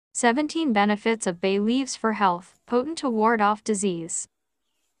17 benefits of bay leaves for health, potent to ward off disease.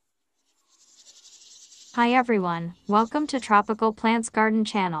 Hi everyone, welcome to Tropical Plants Garden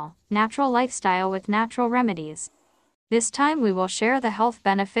channel, natural lifestyle with natural remedies. This time we will share the health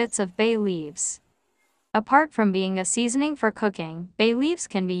benefits of bay leaves. Apart from being a seasoning for cooking, bay leaves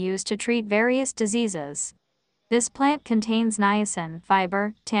can be used to treat various diseases. This plant contains niacin,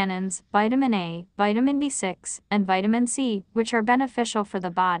 fiber, tannins, vitamin A, vitamin B6, and vitamin C, which are beneficial for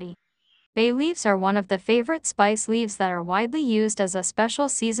the body. Bay leaves are one of the favorite spice leaves that are widely used as a special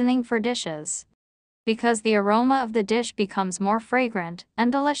seasoning for dishes, because the aroma of the dish becomes more fragrant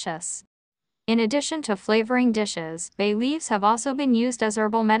and delicious. In addition to flavoring dishes, bay leaves have also been used as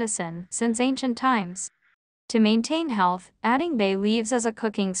herbal medicine since ancient times. To maintain health, adding bay leaves as a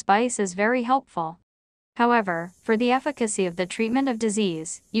cooking spice is very helpful. However, for the efficacy of the treatment of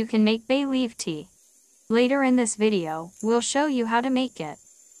disease, you can make bay leaf tea. Later in this video, we'll show you how to make it.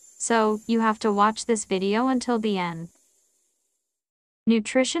 So, you have to watch this video until the end.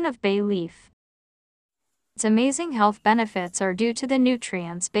 Nutrition of bay leaf. Its amazing health benefits are due to the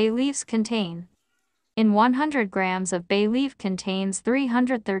nutrients bay leaves contain. In 100 grams of bay leaf contains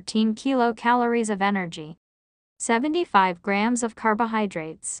 313 kilocalories of energy, 75 grams of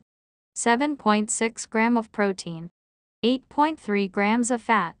carbohydrates, 7.6 grams of protein, 8.3 grams of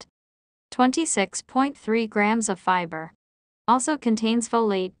fat, 26.3 grams of fiber. Also contains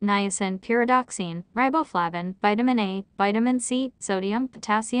folate, niacin, pyridoxine, riboflavin, vitamin A, vitamin C, sodium,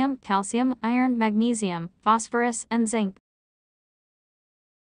 potassium, calcium, iron, magnesium, phosphorus, and zinc.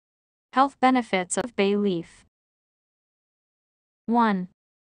 Health benefits of bay leaf. 1.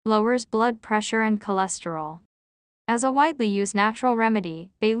 Lowers blood pressure and cholesterol. As a widely used natural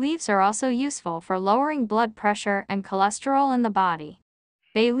remedy, bay leaves are also useful for lowering blood pressure and cholesterol in the body.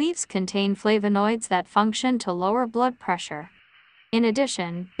 Bay leaves contain flavonoids that function to lower blood pressure. In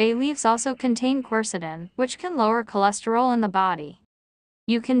addition, bay leaves also contain quercetin, which can lower cholesterol in the body.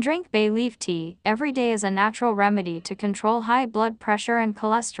 You can drink bay leaf tea every day as a natural remedy to control high blood pressure and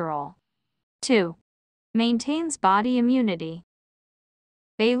cholesterol. 2. Maintains body immunity.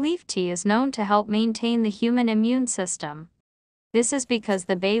 Bay leaf tea is known to help maintain the human immune system. This is because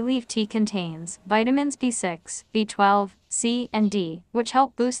the bay leaf tea contains vitamins B6, B12, C, and D, which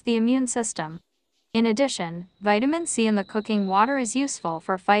help boost the immune system. In addition, vitamin C in the cooking water is useful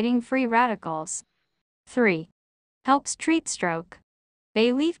for fighting free radicals. 3. Helps treat stroke.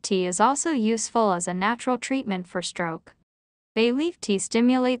 Bay leaf tea is also useful as a natural treatment for stroke. Bay leaf tea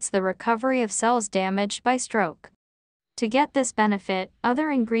stimulates the recovery of cells damaged by stroke. To get this benefit,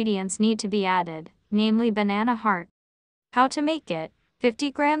 other ingredients need to be added, namely banana heart. How to make it? 50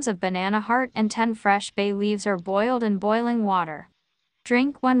 grams of banana heart and 10 fresh bay leaves are boiled in boiling water.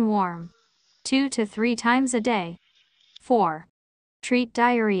 Drink when warm. 2 to 3 times a day. 4. Treat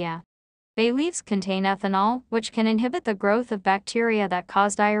diarrhea. Bay leaves contain ethanol, which can inhibit the growth of bacteria that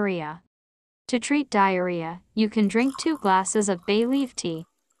cause diarrhea. To treat diarrhea, you can drink 2 glasses of bay leaf tea.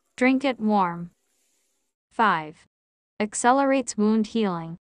 Drink it warm. 5. Accelerates wound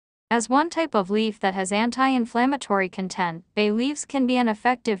healing. As one type of leaf that has anti-inflammatory content, bay leaves can be an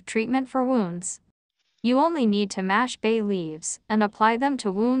effective treatment for wounds. You only need to mash bay leaves and apply them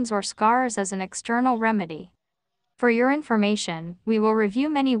to wounds or scars as an external remedy. For your information, we will review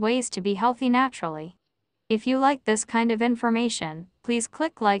many ways to be healthy naturally. If you like this kind of information, please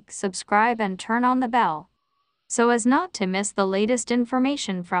click like, subscribe, and turn on the bell, so as not to miss the latest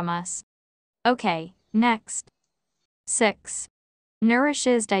information from us. Okay, next. 6.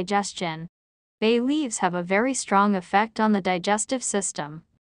 Nourishes digestion. Bay leaves have a very strong effect on the digestive system.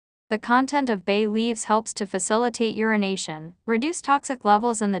 The content of bay leaves helps to facilitate urination, reduce toxic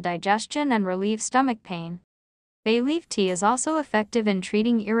levels in the digestion, and relieve stomach pain. Bay leaf tea is also effective in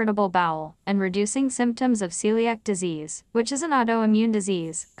treating irritable bowel and reducing symptoms of celiac disease, which is an autoimmune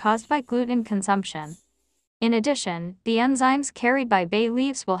disease caused by gluten consumption. In addition, the enzymes carried by bay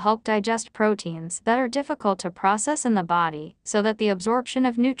leaves will help digest proteins that are difficult to process in the body, so that the absorption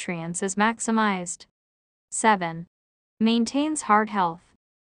of nutrients is maximized. 7. Maintains heart health.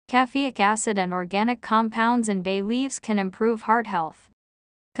 Caffeic acid and organic compounds in bay leaves can improve heart health.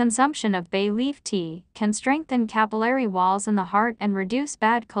 Consumption of bay leaf tea can strengthen capillary walls in the heart and reduce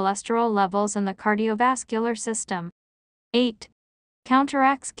bad cholesterol levels in the cardiovascular system. 8.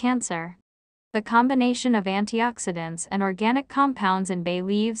 Counteracts cancer. The combination of antioxidants and organic compounds in bay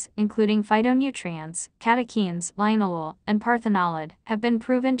leaves, including phytonutrients, catechins, linalool, and parthenolide, have been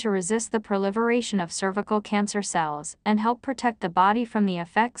proven to resist the proliferation of cervical cancer cells and help protect the body from the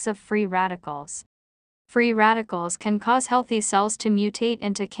effects of free radicals. Free radicals can cause healthy cells to mutate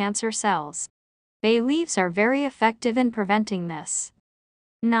into cancer cells. Bay leaves are very effective in preventing this.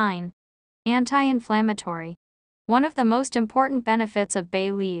 9. Anti-inflammatory. One of the most important benefits of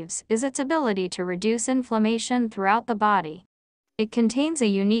bay leaves is its ability to reduce inflammation throughout the body. It contains a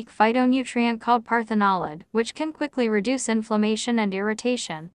unique phytonutrient called parthenolide, which can quickly reduce inflammation and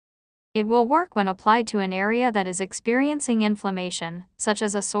irritation. It will work when applied to an area that is experiencing inflammation, such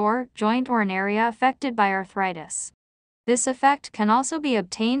as a sore joint or an area affected by arthritis. This effect can also be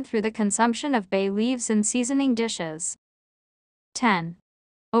obtained through the consumption of bay leaves in seasoning dishes. 10.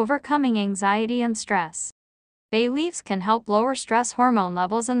 Overcoming anxiety and stress. Bay leaves can help lower stress hormone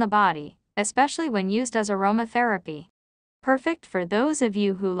levels in the body, especially when used as aromatherapy. Perfect for those of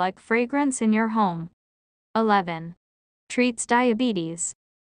you who like fragrance in your home. 11. Treats diabetes.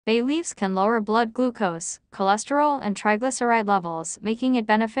 Bay leaves can lower blood glucose, cholesterol, and triglyceride levels, making it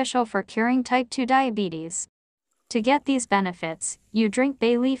beneficial for curing type 2 diabetes. To get these benefits, you drink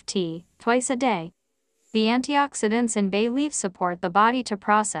bay leaf tea twice a day. The antioxidants in bay leaf support the body to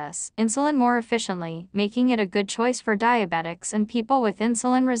process insulin more efficiently, making it a good choice for diabetics and people with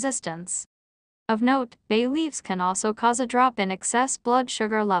insulin resistance. Of note, bay leaves can also cause a drop in excess blood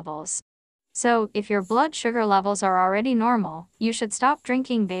sugar levels. So, if your blood sugar levels are already normal, you should stop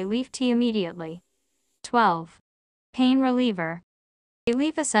drinking bay leaf tea immediately. 12. Pain reliever. Bay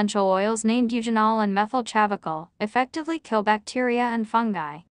leaf essential oils named eugenol and methylchavicol effectively kill bacteria and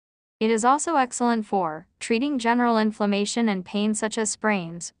fungi. It is also excellent for treating general inflammation and pain such as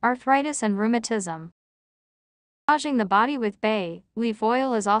sprains, arthritis, and rheumatism. Massaging the body with bay leaf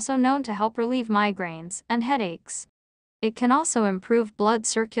oil is also known to help relieve migraines and headaches. It can also improve blood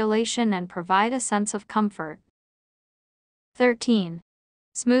circulation and provide a sense of comfort. 13.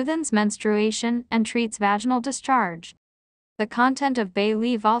 Smoothens menstruation and treats vaginal discharge. The content of bay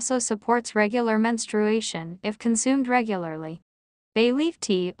leaf also supports regular menstruation if consumed regularly. Bay leaf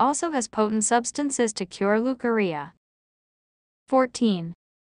tea also has potent substances to cure leukorrhea. 14.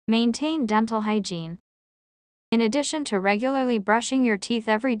 Maintain dental hygiene. In addition to regularly brushing your teeth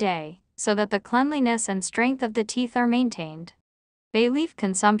every day, so that the cleanliness and strength of the teeth are maintained, bay leaf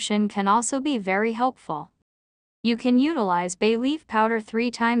consumption can also be very helpful. You can utilize bay leaf powder 3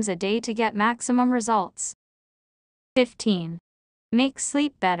 times a day to get maximum results. 15. Makes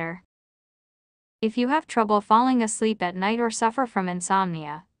sleep better. If you have trouble falling asleep at night or suffer from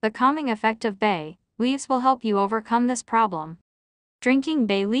insomnia, the calming effect of bay leaves will help you overcome this problem. Drinking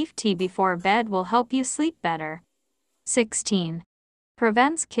bay leaf tea before bed will help you sleep better. 16.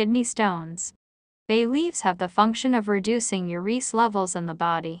 Prevents kidney stones. Bay leaves have the function of reducing urate levels in the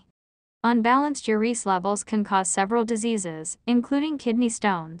body. Unbalanced urate levels can cause several diseases, including kidney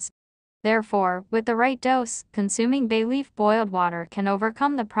stones. Therefore, with the right dose, consuming bay leaf boiled water can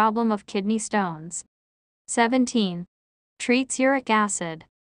overcome the problem of kidney stones. 17. Treats uric acid.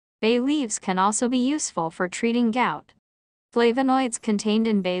 Bay leaves can also be useful for treating gout. Flavonoids contained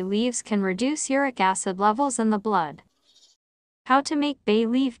in bay leaves can reduce uric acid levels in the blood. How to make bay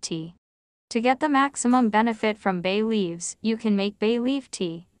leaf tea. To get the maximum benefit from bay leaves, you can make bay leaf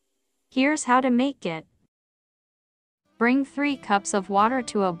tea. Here's how to make it. Bring 3 cups of water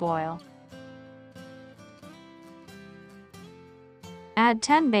to a boil. Add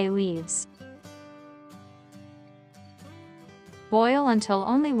 10 bay leaves. Boil until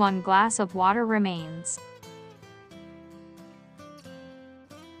only 1 glass of water remains.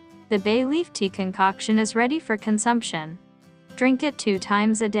 The bay leaf tea concoction is ready for consumption. Drink it 2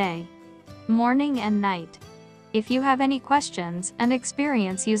 times a day, morning and night. If you have any questions and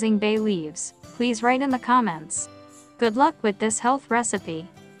experience using bay leaves, please write in the comments. Good luck with this health recipe.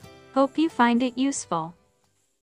 Hope you find it useful.